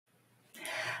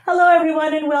Hello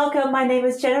everyone and welcome. My name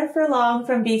is Jennifer Long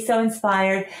from Be So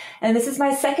Inspired, and this is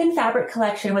my second fabric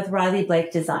collection with Riley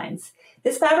Blake Designs.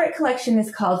 This fabric collection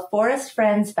is called Forest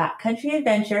Friends Backcountry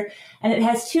Adventure, and it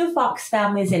has two fox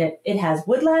families in it. It has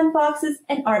woodland foxes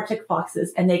and Arctic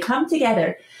foxes, and they come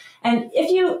together. And if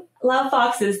you love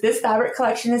foxes, this fabric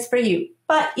collection is for you.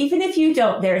 But even if you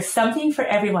don't, there is something for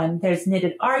everyone. There's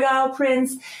knitted argyle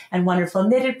prints and wonderful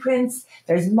knitted prints.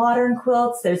 There's modern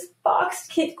quilts. There's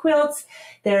boxed kit quilts.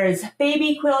 There's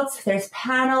baby quilts. There's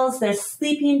panels. There's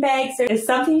sleeping bags. There's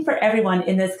something for everyone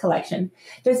in this collection.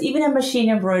 There's even a machine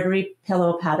embroidery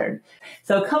pillow pattern.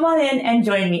 So come on in and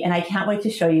join me, and I can't wait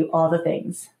to show you all the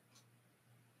things.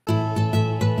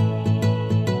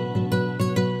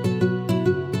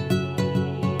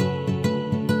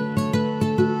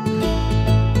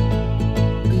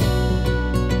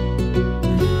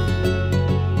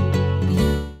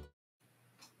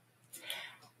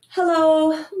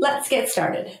 Hello, let's get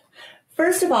started.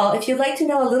 First of all, if you'd like to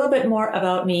know a little bit more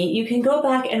about me, you can go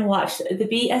back and watch the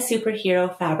Be a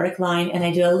Superhero fabric line, and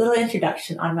I do a little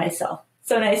introduction on myself.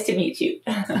 So nice to meet you.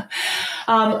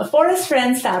 Forest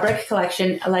Friends fabric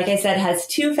collection, like I said, has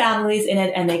two families in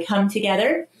it, and they come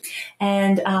together.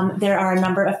 And there are a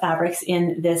number of fabrics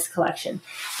in this collection.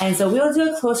 And so we'll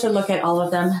do a closer look at all of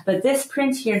them. But this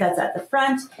print here that's at the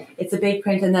front, it's a big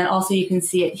print. And then also you can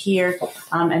see it here.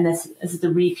 And this is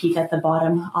the repeat at the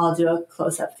bottom. I'll do a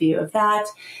close-up view of that.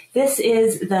 This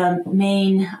is the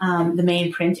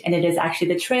main print, and it is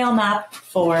actually the trail map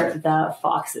for the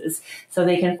foxes. So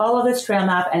they can follow this trail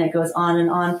map, and it goes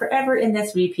on forever in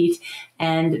this repeat.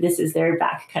 And this is their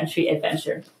backcountry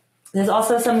adventure. There's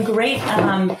also some great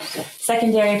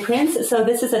secondary prints. So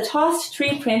this is a tossed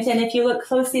tree print, and if you look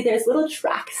closely, there's little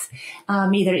tracks,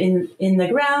 either in the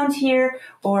ground here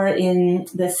or in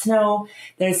the snow.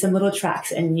 There's some little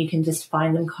tracks, and you can just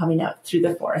find them coming out through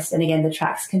the forest. And again, the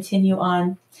tracks continue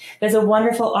on. There's a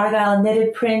wonderful argyle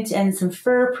knitted print and some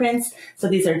fur prints. So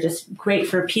these are just great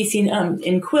for piecing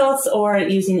in quilts or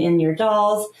using in your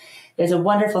dolls. There's a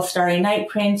wonderful Starry Night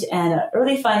print and a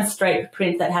really fun stripe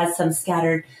print that has some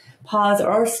scattered paws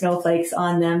or snowflakes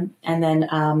on them, and then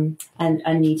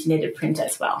a neat knitted print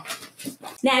as well.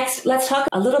 Next, let's talk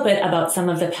a little bit about some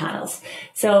of the panels.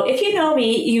 So if you know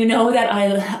me, you know that I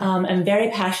am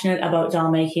very passionate about doll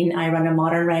making. I run a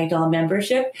Modern Ragdoll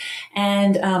membership,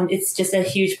 and it's just a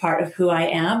huge part of who I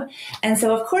am. And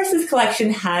so, of course, this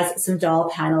collection has some doll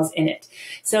panels in it.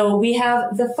 So we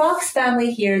have the fox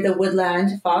family here, the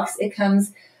woodland fox. It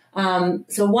comes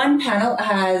so one panel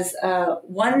has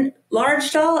one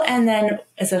large doll, and then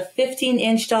it's a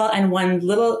 15-inch doll and one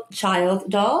little child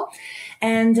doll.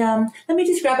 And let me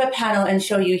just grab a panel and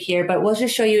show you here, but we'll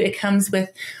just show you it comes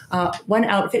with one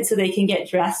outfit so they can get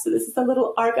dressed. So this is a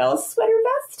little argyle sweater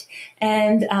vest,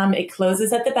 and it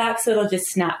closes at the back, so it'll just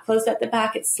snap closed at the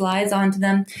back. It slides onto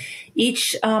them.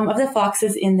 Each of the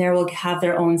foxes in there will have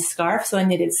their own scarf, so a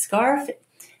knitted scarf.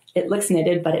 It looks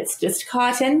knitted, but it's just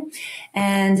cotton.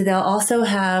 And they'll also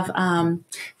have,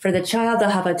 for the child, they'll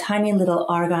have a tiny little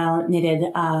argyle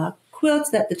knitted quilt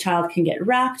that the child can get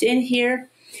wrapped in here.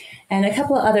 And a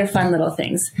couple of other fun little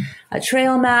things. A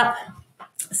trail map.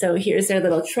 So here's their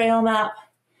little trail map.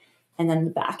 And then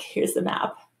the back, here's the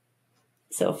map.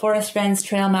 So Forest Friends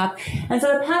trail map. And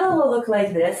so the panel will look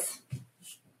like this.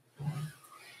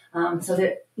 So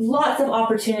there's lots of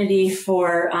opportunity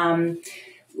for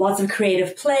lots of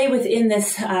creative play within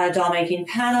this doll making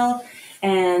panel.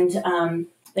 And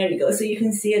there you go. So you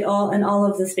can see it all in all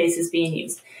of the spaces being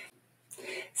used.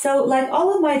 So like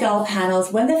all of my doll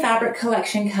panels, when the fabric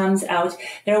collection comes out,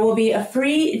 there will be a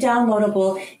free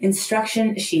downloadable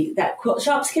instruction sheet that quilt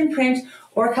shops can print,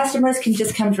 or customers can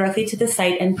just come directly to the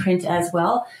site and print as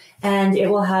well. And it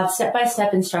will have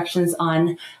step-by-step instructions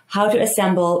on how to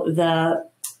assemble the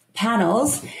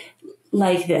panels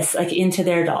like this, like into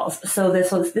their dolls. So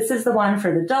this is the one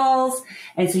for the dolls.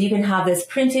 And so you can have this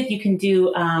printed. You can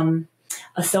do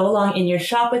a sew along in your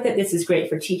shop with it. This is great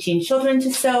for teaching children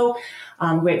to sew,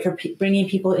 great for bringing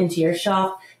people into your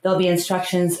shop. There'll be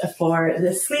instructions for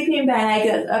the sleeping bag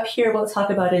up here we'll talk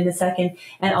about in a second,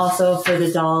 and also for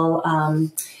the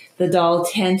doll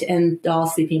tent and doll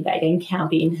sleeping bag and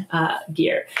camping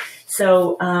gear.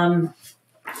 So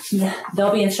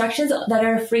there'll be instructions that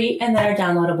are free and that are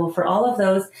downloadable for all of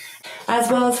those. As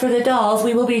well as for the dolls,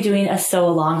 we will be doing a sew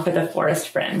along for the Forest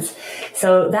Friends.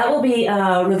 So that will be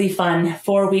a really fun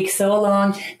 4-week sew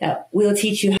along that will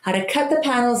teach you how to cut the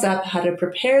panels up, how to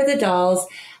prepare the dolls,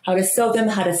 how to sew them,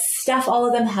 how to stuff all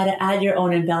of them, how to add your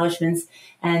own embellishments,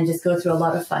 and just go through a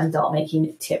lot of fun doll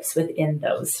making tips within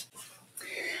those.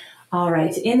 All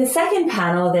right, in the second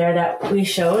panel there that we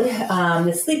showed,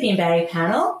 the sleeping bag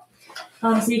panel,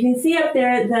 So you can see up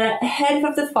there, the head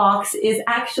of the fox is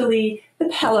actually the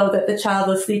pillow that the child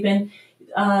will sleep in.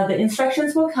 The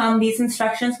instructions will come. These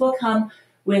instructions will come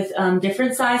with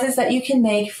different sizes that you can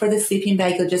make for the sleeping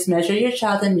bag. You'll just measure your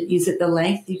child and use it the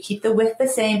length. You keep the width the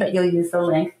same, but you'll use the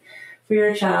length for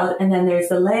your child. And then there's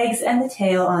the legs and the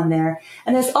tail on there.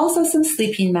 And there's also some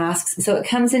sleeping masks. So it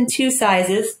comes in 2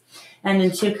 sizes and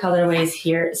in 2 colorways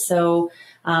here. So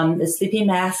the sleeping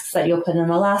masks that you'll put an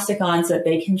elastic on so that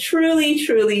they can truly,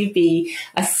 truly be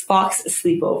a fox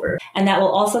sleepover. And that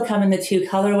will also come in the 2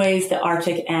 colorways, the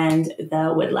Arctic and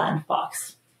the Woodland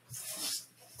fox.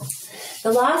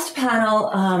 The last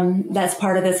panel that's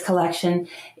part of this collection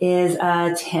is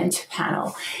a tent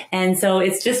panel. And so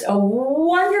it's just a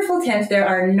wonderful tent.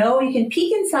 You can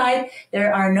peek inside.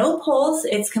 There are no poles.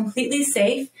 It's completely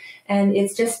safe. And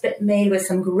it's just made with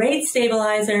some great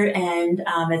stabilizer, and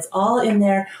it's all in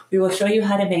there. We will show you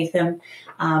how to make them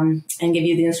and give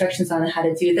you the instructions on how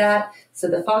to do that. So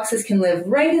the foxes can live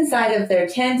right inside of their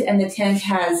tent, and the tent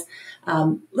has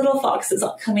little foxes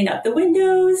coming out the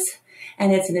windows.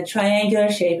 And it's in a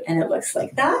triangular shape, and it looks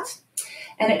like that.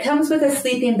 And it comes with a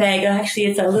sleeping bag. Actually,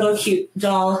 it's a little cute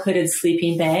doll hooded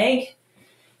sleeping bag.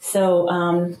 So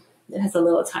it has a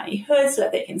little tiny hood so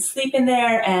that they can sleep in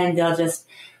there, and they'll just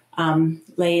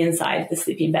lay inside the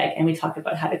sleeping bag. And we talked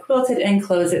about how to quilt it and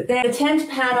close it there. The tent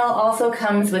panel also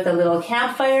comes with a little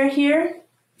campfire here.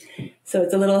 So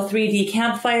it's a little 3D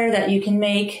campfire that you can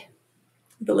make.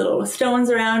 The little stones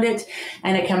around it,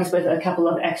 and it comes with a couple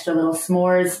of extra little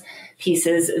s'mores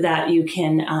pieces that you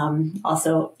can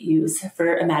also use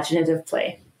for imaginative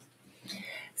play.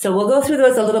 So we'll go through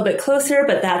those a little bit closer,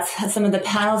 but that's some of the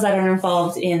panels that are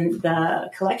involved in the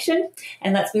collection.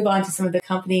 And let's move on to some of the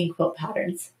accompanying quilt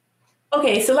patterns.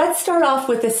 Okay, so let's start off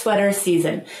with the sweater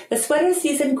season. The sweater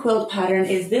season quilt pattern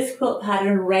is this quilt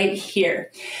pattern right here.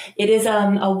 It is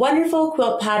a wonderful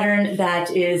quilt pattern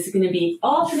that is going to be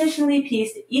all traditionally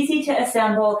pieced, easy to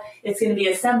assemble. It's going to be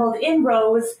assembled in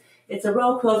rows. It's a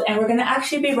row quilt, and we're going to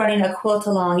actually be running a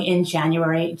quilt-along in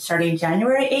January, starting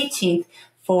January 18th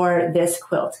for this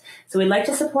quilt. So we'd like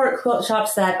to support quilt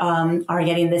shops that are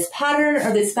getting this pattern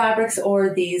or these fabrics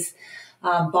or these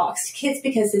boxed kits,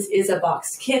 because this is a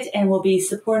boxed kit, and we'll be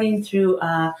supporting through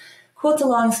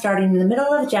Quilt-Along starting in the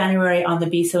middle of January on the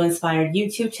Be So Inspired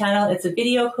YouTube channel. It's a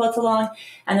video Quilt-Along,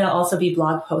 and there'll also be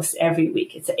blog posts every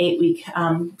week. It's an 8-week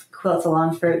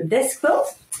Quilt-Along for this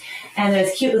quilt. And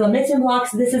there's cute little mitten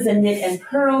blocks. This is a knit and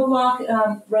purl block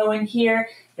row in here.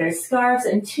 There's scarves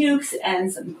and toques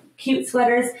and some cute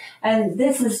sweaters, and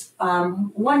this is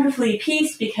wonderfully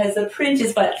pieced because the print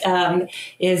is what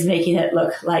is making it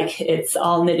look like it's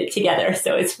all knitted together.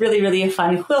 So it's really, really a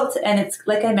fun quilt, and it's,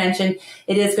 like I mentioned,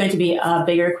 it is going to be a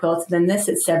bigger quilt than this.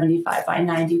 It's 75 by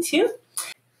 92.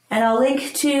 And I'll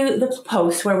link to the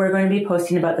post where we're going to be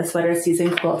posting about the sweater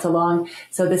season Quilt-Along.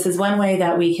 So this is one way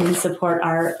that we can support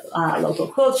our local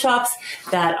quilt shops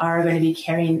that are going to be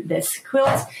carrying this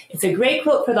quilt. It's a great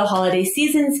quilt for the holiday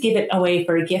seasons. Give it away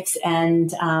for gifts,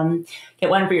 and get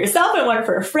one for yourself and one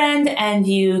for a friend. And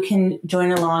you can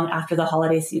join along after the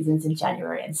holiday seasons in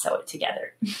January and sew it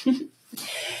together.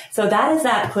 So that is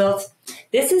that quilt.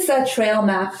 This is a trail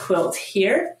map quilt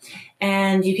here,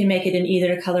 and you can make it in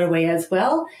either colorway as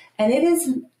well. And it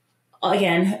is,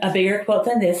 again, a bigger quilt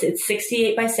than this. It's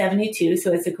 68 by 72,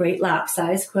 so it's a great lap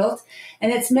size quilt.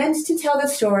 And it's meant to tell the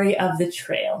story of the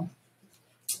trail.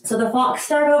 So the fox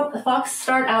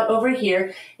start out over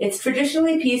here. It's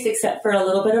traditionally pieced except for a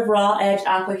little bit of raw edge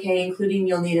applique, including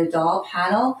you'll need a doll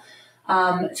panel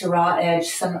to raw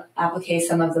edge applique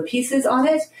some of the pieces on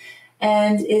it.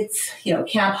 And it's,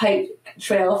 camp height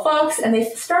trail fox, and they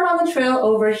start on the trail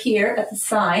over here at the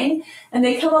sign, and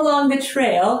they come along the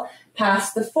trail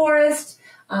past the forest.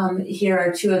 Here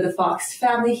are 2 of the fox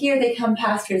family here. They come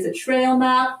past, here's a trail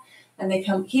map, and they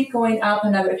keep going up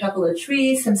another couple of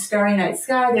trees, some starry night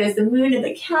sky. There's the moon in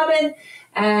the cabin,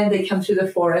 and they come through the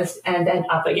forest and then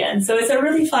up again. So it's a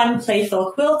really fun,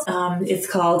 playful quilt. It's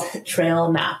called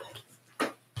Trail Map.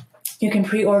 You can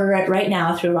pre-order it right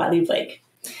now through Riley Blake.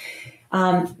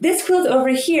 This quilt over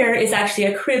here is actually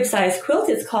a crib size quilt.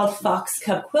 It's called Fox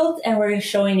Cub Quilt, and we're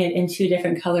showing it in 2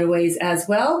 different colorways as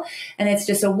well. And it's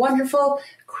just a wonderful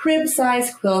crib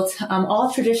size quilt,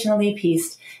 all traditionally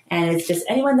pieced. And it's just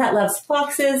anyone that loves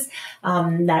foxes,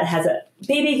 that has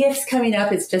baby gifts coming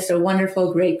up. It's just a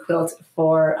wonderful, great quilt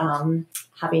for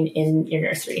having in your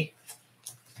nursery.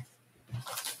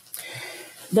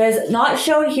 There's not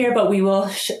shown here, but we will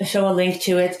show a link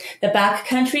to it. The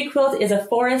backcountry quilt is a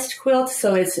forest quilt,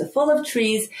 so it's full of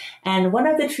trees, and one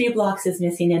of the tree blocks is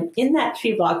missing. And in that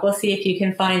tree block, we'll see if you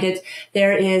can find it,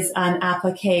 there is an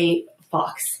applique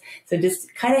fox. So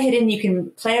just kind of hidden. You can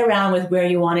play around with where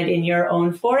you want it in your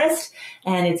own forest,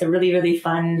 and it's a really, really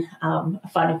fun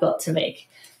quilt to make.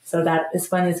 So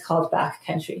this one is called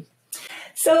Backcountry.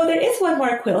 So there is one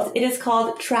more quilt. It is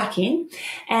called Tracking,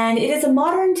 and it is a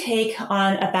modern take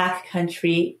on a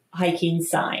backcountry hiking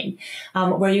sign,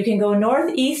 where you can go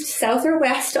north, east, south, or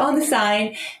west on the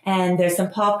sign, and there's some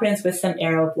paw prints with some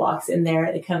arrow blocks in there.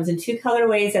 It comes in 2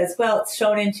 colorways as well. It's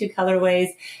shown in 2 colorways,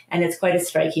 and it's quite a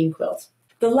striking quilt.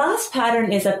 The last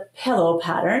pattern is a pillow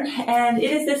pattern, and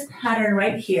it is this pattern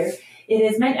right here. It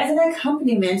is meant as an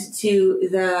accompaniment to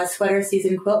the sweater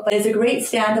season quilt, but it's a great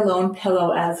standalone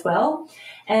pillow as well.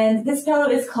 And this pillow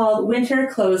is called Winter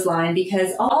Clothesline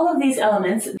because all of these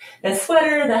elements, the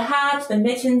sweater, the hat, the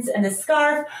mittens, and the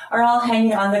scarf, are all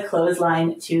hanging on the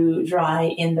clothesline to dry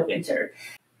in the winter.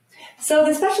 So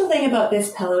the special thing about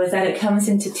this pillow is that it comes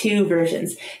into 2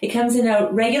 versions. It comes in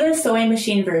a regular sewing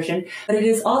machine version, but it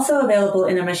is also available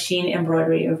in a machine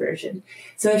embroidery version.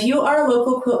 So if you are a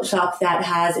local quilt shop that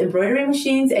has embroidery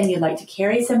machines and you'd like to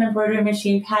carry some embroidery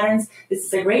machine patterns, this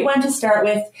is a great one to start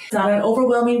with. It's not an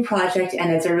overwhelming project,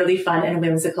 and it's a really fun and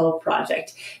whimsical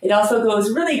project. It also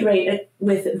goes really great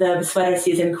with the sweater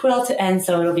season quilt, and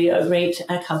so it'll be a great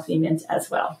accompaniment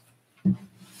as well.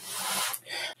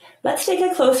 Let's take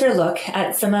a closer look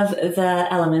at some of the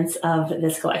elements of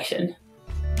this collection.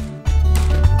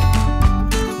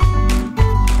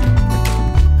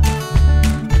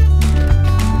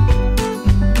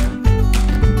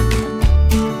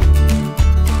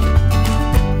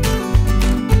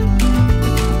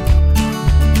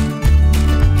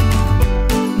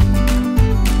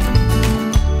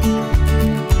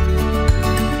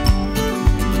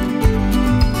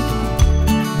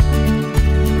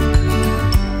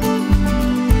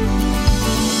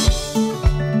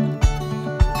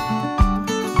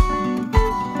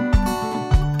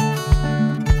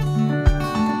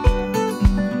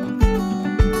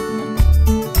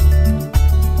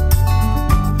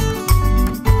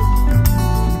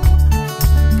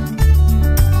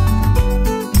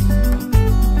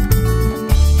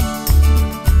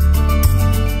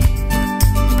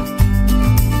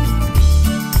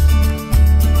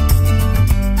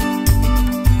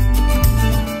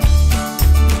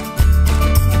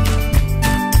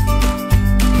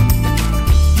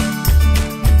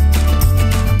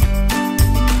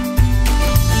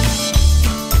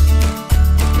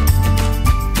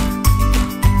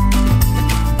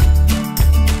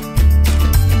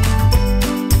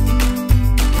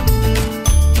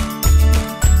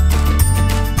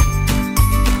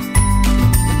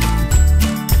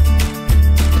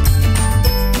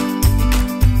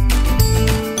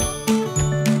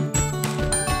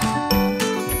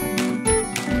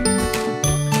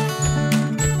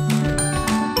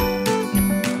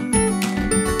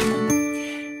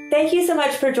 Thank you so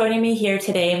much for joining me here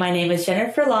today. My name is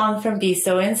Jennifer Long from Be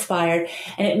So Inspired,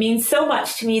 and it means so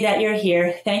much to me that you're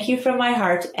here. Thank you from my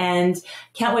heart, and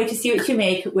can't wait to see what you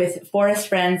make with Forest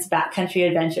Friends Backcountry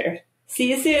Adventure. See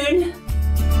you soon.